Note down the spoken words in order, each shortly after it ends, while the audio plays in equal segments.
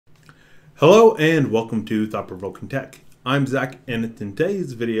Hello and welcome to Provoking Tech. I'm Zach, and in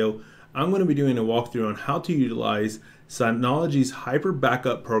today's video I'm going to be doing a walkthrough on how to utilize Synology's Hyper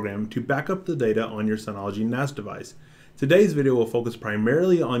Backup program to back up the data on your Synology NAS device. Today's video will focus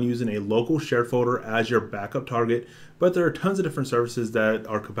primarily on using a local shared folder as your backup target, but there are tons of different services that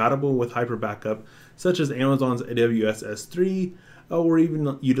are compatible with Hyper Backup, such as Amazon's AWS S3, or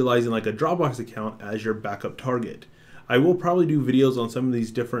even utilizing like a Dropbox account as your backup target. I will probably do videos on some of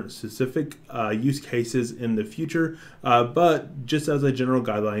these different specific use cases in the future, but just as a general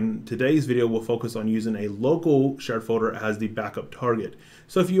guideline, today's video will focus on using a local shared folder as the backup target.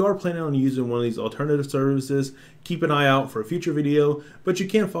 So if you are planning on using one of these alternative services, keep an eye out for a future video, but you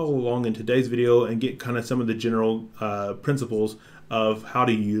can follow along in today's video and get kind of some of the general principles of how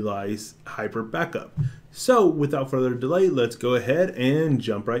to utilize Hyper Backup. So without further delay, let's go ahead and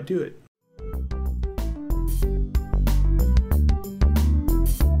jump right to it.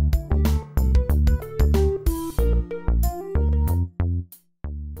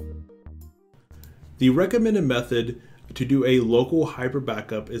 The recommended method to do a local Hyper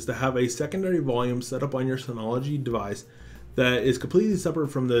Backup is to have a secondary volume set up on your Synology device that is completely separate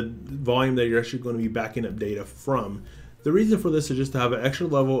from the volume that you're actually going to be backing up data from. The reason for this is just to have an extra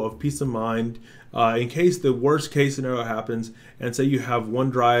level of peace of mind in case the worst case scenario happens, and say you have one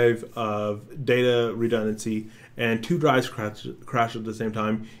drive of data redundancy and two drives crash at the same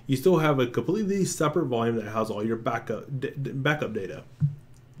time. You still have a completely separate volume that has all your backup data.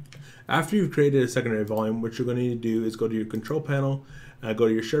 After you've created a secondary volume, what you're going to need to do is go to your control panel, go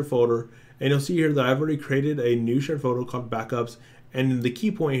to your shared folder, and you'll see here that I've already created a new shared folder called Backups, and the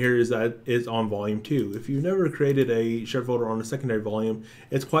key point here is that it's on volume 2. If you've never created a shared folder on a secondary volume,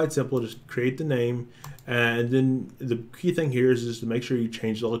 it's quite simple. Just create the name, and then the key thing here is just to make sure you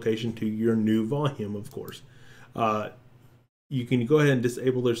change the location to your new volume, of course. You can go ahead and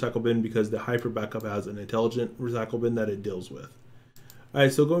disable the recycle bin because the Hyper Backup has an intelligent recycle bin that it deals with.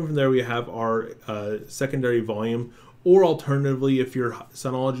 Alright, so going from there, we have our secondary volume, or alternatively, if your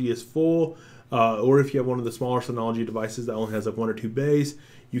Synology is full, or if you have one of the smaller Synology devices that only has like 1 or 2 bays,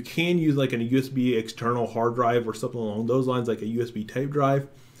 you can use like a USB external hard drive or something along those lines, like a USB tape drive.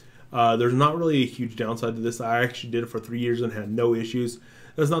 There's not really a huge downside to this. I actually did it for 3 years and had no issues.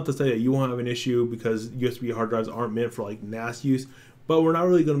 That's not to say that you won't have an issue, because USB hard drives aren't meant for like NAS use, but we're not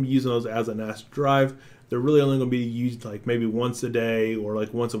really going to be using those as a NAS drive. They're really only going to be used like maybe once a day or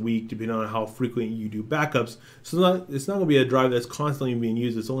like once a week, depending on how frequent you do backups. So it's not going to be a drive that's constantly being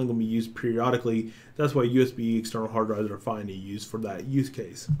used. It's only going to be used periodically. That's why USB external hard drives are fine to use for that use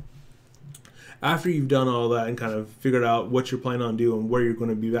case. After you've done all that and kind of figured out what you're planning on doing, where you're going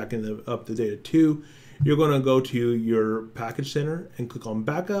to be backing up the data to, you're going to go to your package center and click on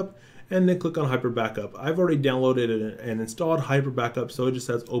Backup, and then click on Hyper Backup. I've already downloaded and installed Hyper Backup, so it just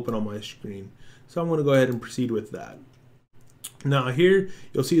says open on my screen. So I'm going to go ahead and proceed with that. Now here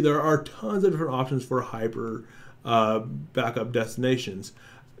you'll see there are tons of different options for Hyper Backup destinations.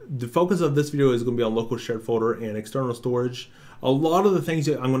 The focus of this video is going to be on local shared folder and external storage. A lot of the things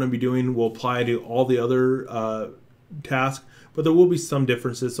that I'm going to be doing will apply to all the other tasks, but there will be some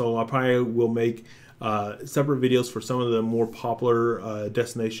differences, so I probably will make separate videos for some of the more popular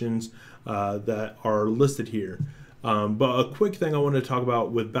destinations that are listed here. But a quick thing I want to talk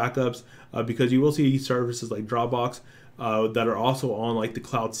about with backups, because you will see services like Dropbox that are also on like the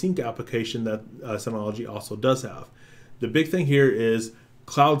Cloud Sync application that Synology also does have. The big thing here is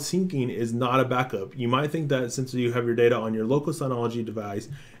Cloud Syncing is not a backup. You might think that since you have your data on your local Synology device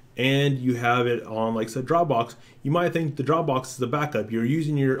and you have it on like say Dropbox, you might think the Dropbox is the backup. You're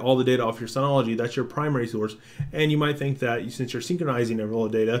using all the data off your Synology, that's your primary source, and you might think that since you're synchronizing all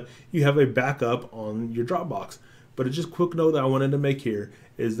the data, you have a backup on your Dropbox. But just a quick note that I wanted to make here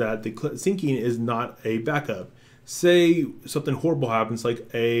is that the syncing is not a backup. Say something horrible happens, like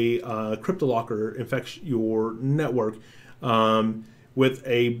a crypto locker infects your network. With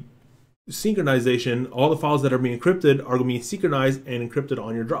a synchronization, all the files that are being encrypted are going to be synchronized and encrypted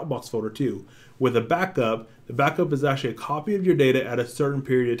on your Dropbox folder too. With a backup, the backup is actually a copy of your data at a certain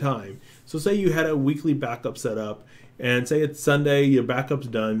period of time. So say you had a weekly backup set up, and say it's Sunday, your backup's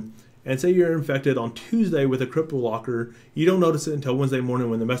done, and say you're infected on Tuesday with a crypto locker. You don't notice it until Wednesday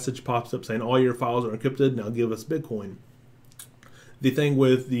morning when the message pops up saying all your files are encrypted, now give us Bitcoin. The thing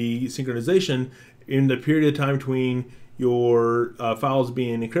with the synchronization, in the period of time between your files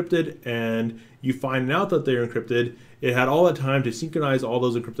being encrypted and you find out that they're encrypted, it had all that time to synchronize all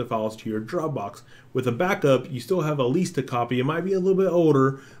those encrypted files to your Dropbox. With a backup, you still have at least a copy. It might be a little bit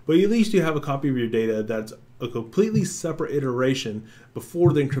older, but at least you have a copy of your data that's a completely separate iteration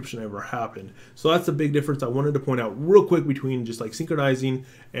before the encryption ever happened. So that's the big difference I wanted to point out real quick between just like synchronizing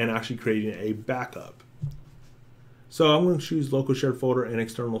and actually creating a backup. So I'm going to choose local shared folder and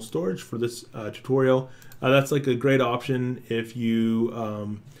external storage for this tutorial. That's like a great option if you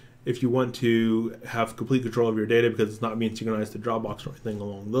want to have complete control of your data because it's not being synchronized to Dropbox or anything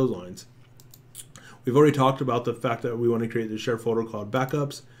along those lines. We've already talked about the fact that we want to create this shared folder called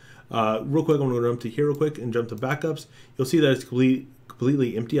backups. Real quick, I'm going to jump to here real quick and jump to backups. You'll see that it's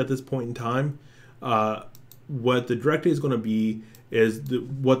completely empty at this point in time. What the directory is going to be is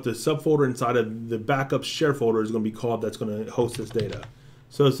what the subfolder inside of the backups share folder is going to be called that's going to host this data.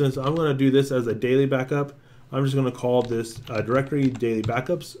 So since I'm going to do this as a daily backup, I'm just going to call this directory daily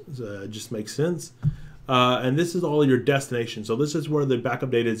backups. It just makes sense. And this is all your destination. So this is where the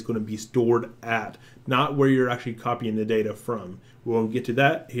backup data is going to be stored at, not where you're actually copying the data from. We'll get to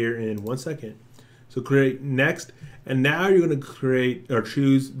that here in 1 second. So create next, and now you're going to create or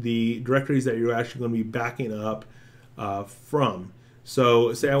choose the directories that you're actually going to be backing up from.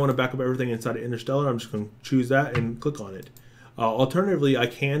 So say I want to back up everything inside of Interstellar, I'm just going to choose that and click on it. Alternatively, I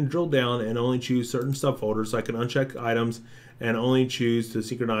can drill down and only choose certain subfolders, so I can uncheck items and only choose to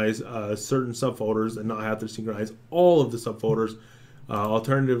synchronize certain subfolders and not have to synchronize all of the subfolders.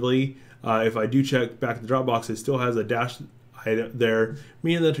 Alternatively, if I do check back the Dropbox, it still has a dash item there,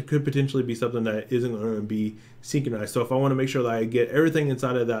 meaning that it could potentially be something that isn't going to be synchronized. So if I want to make sure that I get everything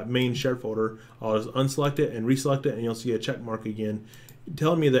inside of that main shared folder, I'll just unselect it and reselect it, and you'll see a check mark again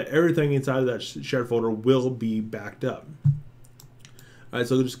telling me that everything inside of that shared folder will be backed up. All right,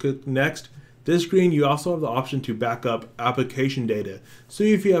 so just click next. This screen, you also have the option to back up application data. So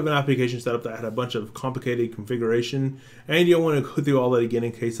if you have an application set up that had a bunch of complicated configuration and you don't want to go through all that again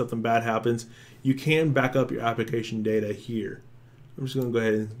in case something bad happens, you can back up your application data here. I'm just going to go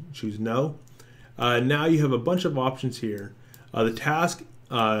ahead and choose no. Now you have a bunch of options here. The task,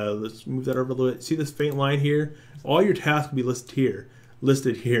 let's move that over a little bit. See this faint line here? All your tasks will be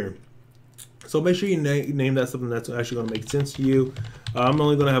listed here. So make sure you name that something that's actually going to make sense to you. I'm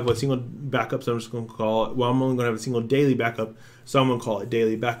only going to have a single backup, so I'm just going to call it, well, I'm only going to have a single daily backup, so I'm going to call it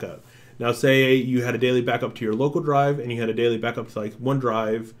daily backup. Now say you had a daily backup to your local drive and you had a daily backup to like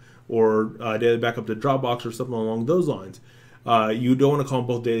OneDrive or a daily backup to Dropbox or something along those lines. You don't want to call them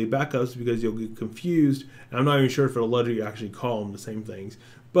both daily backups because you'll get confused, and I'm not even sure if it'll let you actually call them the same things.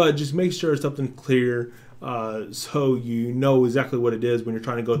 But just make sure it's something clear so you know exactly what it is when you're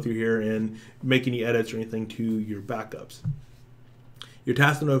trying to go through here and make any edits or anything to your backups. Your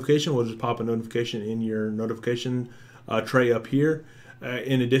task notification will just pop a notification in your notification tray up here.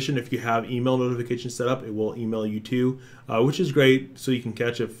 In addition, if you have email notifications set up, it will email you too, which is great, so you can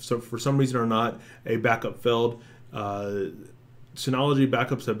catch if for some reason or not a backup failed. Synology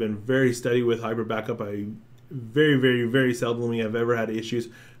backups have been very steady with hybrid backup. I very seldomly have ever had issues.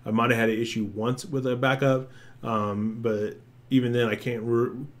 I might have had an issue once with a backup, but even then I can't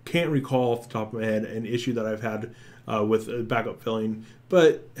recall off the top of my head an issue that I've had with a backup failing.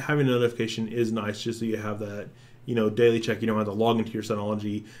 But having a notification is nice, just so you have that, you know, daily check. You don't have to log into your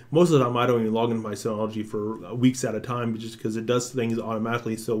Synology. Most of the time I don't even log into my Synology for weeks at a time, just because it does things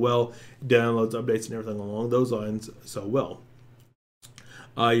automatically so well. It downloads updates and everything along those lines so well.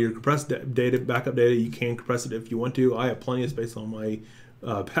 Your compressed data, backup data, you can compress it if you want to. I have plenty of space on my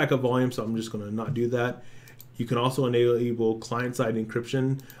backup volume, so I'm just going to not do that. You can also enable client-side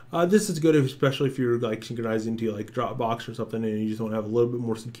encryption. This is good, especially if you're like synchronizing to like Dropbox or something, and you just want to have a little bit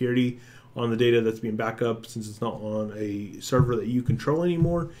more security on the data that's being backed up. Since it's not on a server that you control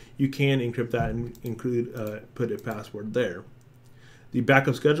anymore, you can encrypt that and put a password there. The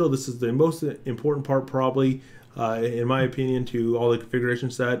backup schedule, this is the most important part probably, in my opinion, to all the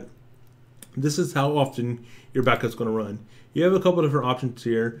configuration set. This is how often your backup's going to run. You have a couple different options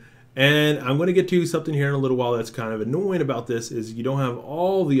here, and I'm going to get to something here in a little while that's kind of annoying about this, is you don't have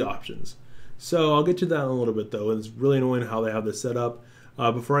all the options. So I'll get to that in a little bit though. It's really annoying how they have this set up.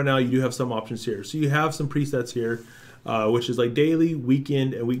 But for right now, you do have some options here. So you have some presets here, which is like daily,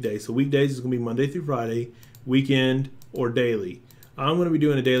 weekend, and weekdays. So weekdays is going to be Monday through Friday, weekend, or daily. I'm going to be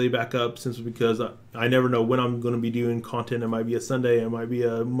doing a daily backup simply because I never know when I'm going to be doing content. It might be a Sunday, it might be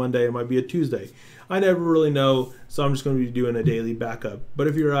a Monday, it might be a Tuesday. I never really know, so I'm just going to be doing a daily backup. But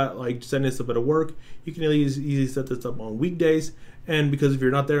if you're like setting this up at work, you can easily set this up on weekdays. And because if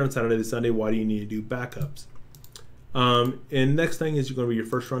you're not there on Saturday to Sunday, why do you need to do backups? And next thing is going to be your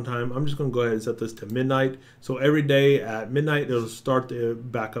first runtime. I'm just going to go ahead and set this to midnight. So every day at midnight, it'll start the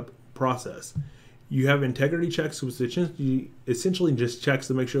backup process. You have integrity checks, which essentially just checks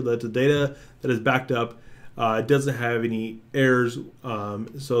to make sure that the data that is backed up doesn't have any errors,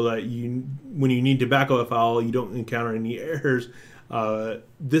 so that when you need to back up a file, you don't encounter any errors.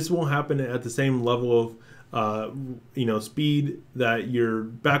 This won't happen at the same level of speed that your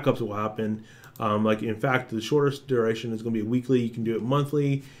backups will happen. Like in fact, the shortest duration is going to be weekly. You can do it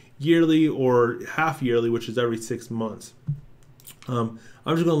monthly, yearly, or half yearly, which is every 6 months. I'm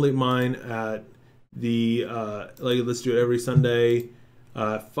just going to leave mine at the let's do it every Sunday.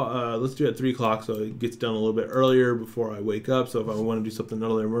 Let's do it at 3 o'clock so it gets done a little bit earlier before I wake up. So if I want to do something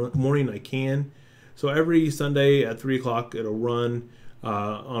another morning, I can. So every Sunday at 3 o'clock, it'll run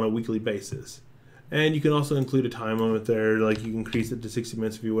on a weekly basis. And you can also include a time limit there, like you can increase it to 60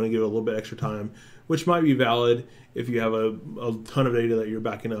 minutes if you want to give it a little bit extra time, which might be valid if you have a ton of data that you're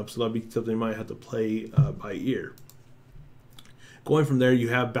backing up. So that'll be something you might have to play by ear. Going from there, you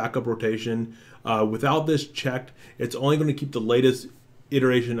have backup rotation. Without this checked, it's only going to keep the latest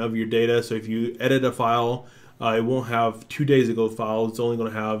iteration of your data. So if you edit a file, it won't have 2 days ago file. It's only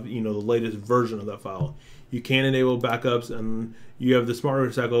going to have the latest version of that file. You can enable backups, and you have the Smart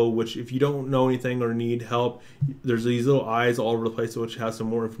Recycle, which if you don't know anything or need help, there's these little eyes all over the place which has some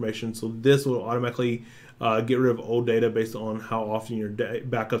more information. So this will automatically get rid of old data based on how often your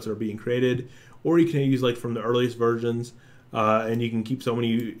backups are being created. Or you can use like from the earliest versions, and you can keep so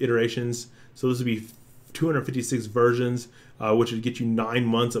many iterations. So this would be 256 versions, which would get you 9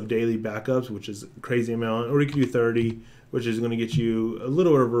 months of daily backups, which is a crazy amount. Or you can do 30, which is going to get you a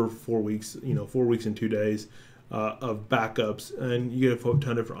little over 4 weeks, 4 weeks and 2 days of backups, and you get a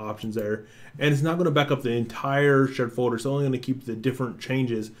ton of different options there. And it's not going to back up the entire shared folder. It's only going to keep the different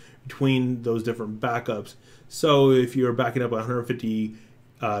changes between those different backups. So if you're backing up 150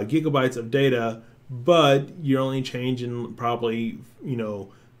 gigabytes of data, but you're only changing probably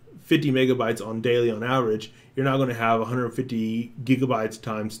 50 megabytes on daily on average, you're not going to have 150 gigabytes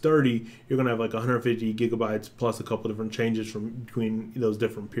times 30. You're going to have like 150 gigabytes plus a couple different changes from between those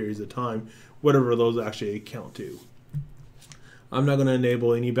different periods of time, whatever those actually account to. I'm not going to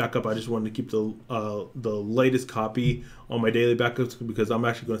enable any backup. I just wanted to keep the latest copy on my daily backups because I'm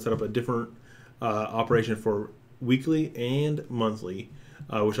actually going to set up a different operation for weekly and monthly,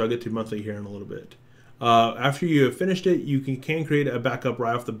 which I'll get to monthly here in a little bit. After you have finished it, you can create a backup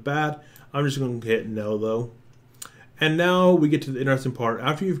right off the bat. I'm just going to hit no though. And now we get to the interesting part.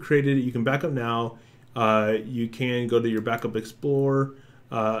 After you've created it, you can back up now. You can go to your Backup Explorer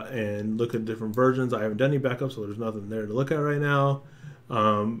and look at different versions. I haven't done any backups, so there's nothing there to look at right now.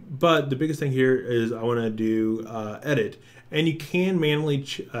 But the biggest thing here is I want to do edit. And you can manually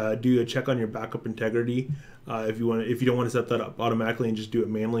do a check on your backup integrity. If you don't want to set that up automatically and just do it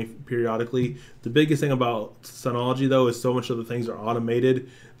manually periodically. The biggest thing about Synology though is so much of the things are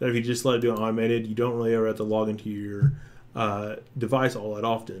automated that if you just let it do it automated, you don't really ever have to log into your device all that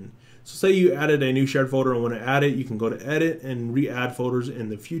often. So say you added a new shared folder and want to add it, you can go to edit and re-add folders in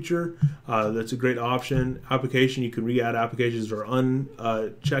the future. That's a great option. Application, you can re-add applications or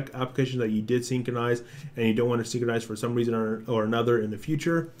uncheck applications that you did synchronize and you don't want to synchronize for some reason or another in the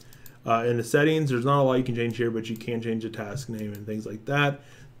future. In the settings, there's not a lot you can change here, but you can change the task name and things like that.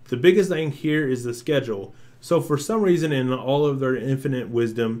 The biggest thing here is the schedule. So for some reason, in all of their infinite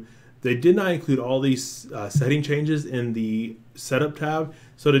wisdom, they did not include all these setting changes in the setup tab.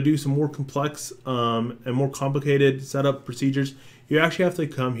 So to do some more complex and more complicated setup procedures, you actually have to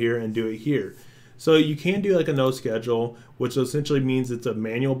come here and do it here. So you can do like a no schedule, which essentially means it's a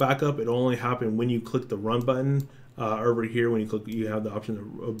manual backup. It'll only happen when you click the run button. Over here, when you click, you have the option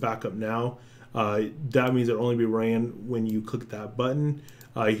of backup now. That means it'll only be ran when you click that button.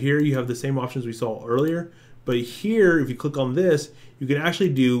 Here you have the same options we saw earlier, but here if you click on this, you can actually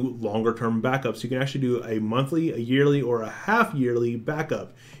do longer term backups. You can actually do a monthly, a yearly, or a half yearly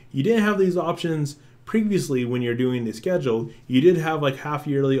backup. You didn't have these options previously when you're doing the schedule. You did have like half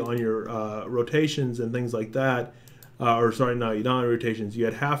yearly on your rotations and things like that. Or sorry, no, you don't have rotations. You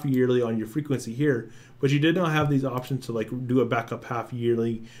had half yearly on your frequency here, but you did not have these options to like do a backup half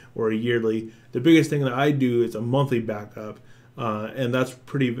yearly or a yearly. The biggest thing that I do is a monthly backup, and that's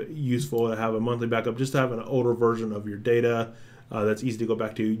pretty useful to have a monthly backup, just to have an older version of your data that's easy to go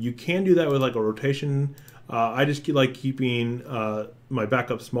back to. You can do that with like a rotation. I just like keeping my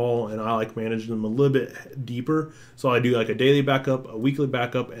backup small, and I like managing them a little bit deeper. So I do like a daily backup, a weekly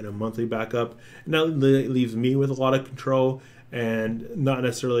backup, and a monthly backup. And that leaves me with a lot of control, and not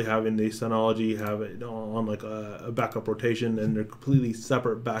necessarily having the Synology have it on like a backup rotation, and they're completely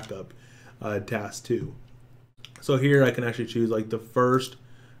separate backup tasks too. So here I can actually choose like the first,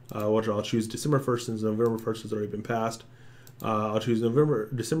 which I'll choose December 1st since November 1st has already been passed. I'll choose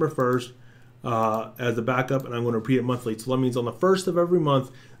December 1st as a backup, and I'm going to repeat it monthly. So that means on the 1st of every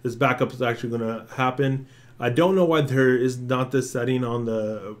month, this backup is actually going to happen. I don't know why there is not this setting on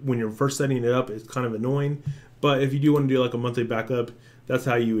the, when you're first setting it up. It's kind of annoying, but if you do want to do like a monthly backup, that's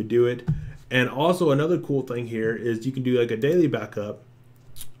how you would do it. And also another cool thing here is you can do like a daily backup.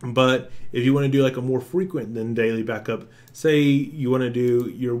 But if you want to do like a more frequent than daily backup, say you want to do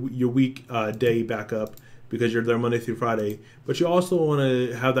your week day backup because you're there Monday through Friday, but you also want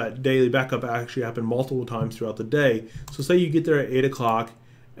to have that daily backup actually happen multiple times throughout the day. So say you get there at 8 o'clock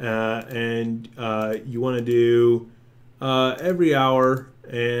and you want to do every hour,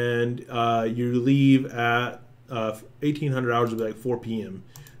 and you leave at 1800 hours, would be like 4 p.m.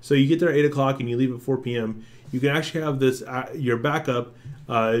 So you get there at 8 o'clock and you leave at 4 p.m. You can actually have this your backup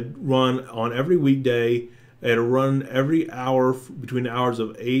run on every weekday. It'll run every hour between the hours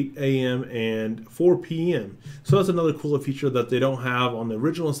of 8 a.m. and 4 p.m. So that's another cool feature that they don't have on the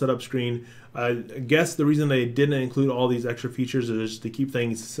original setup screen. I guess the reason they didn't include all these extra features is just to keep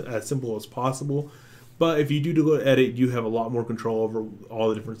things as simple as possible. But if you do go to edit, you have a lot more control over all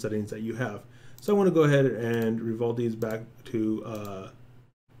the different settings that you have. So I want to go ahead and revolve these back to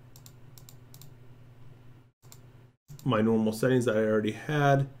my normal settings that I already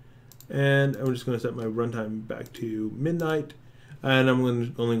had. And I'm just going to set my runtime back to midnight, and I'm only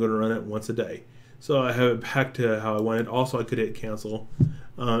going to run it once a day. So I have it back to how I want it. Also, I could hit cancel.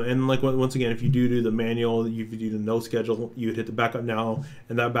 And like once again, if you do the manual, if you do the no schedule, you would hit the backup now,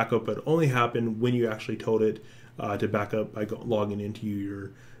 and that backup would only happen when you actually told it to back up by logging into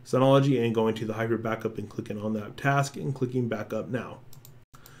your Synology and going to the Hyper Backup and clicking on that task and clicking backup now.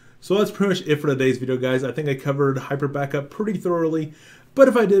 So that's pretty much it for today's video, guys. I think I covered Hyper Backup pretty thoroughly. But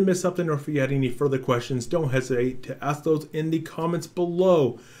if I did miss something, or if you had any further questions, don't hesitate to ask those in the comments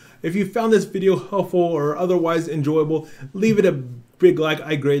below. If you found this video helpful or otherwise enjoyable, leave it a big like.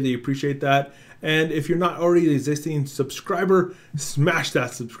 I greatly appreciate that. And if you're not already an existing subscriber, smash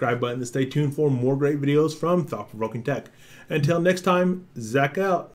that subscribe button to stay tuned for more great videos from Provoking Tech. Until next time, Zach out.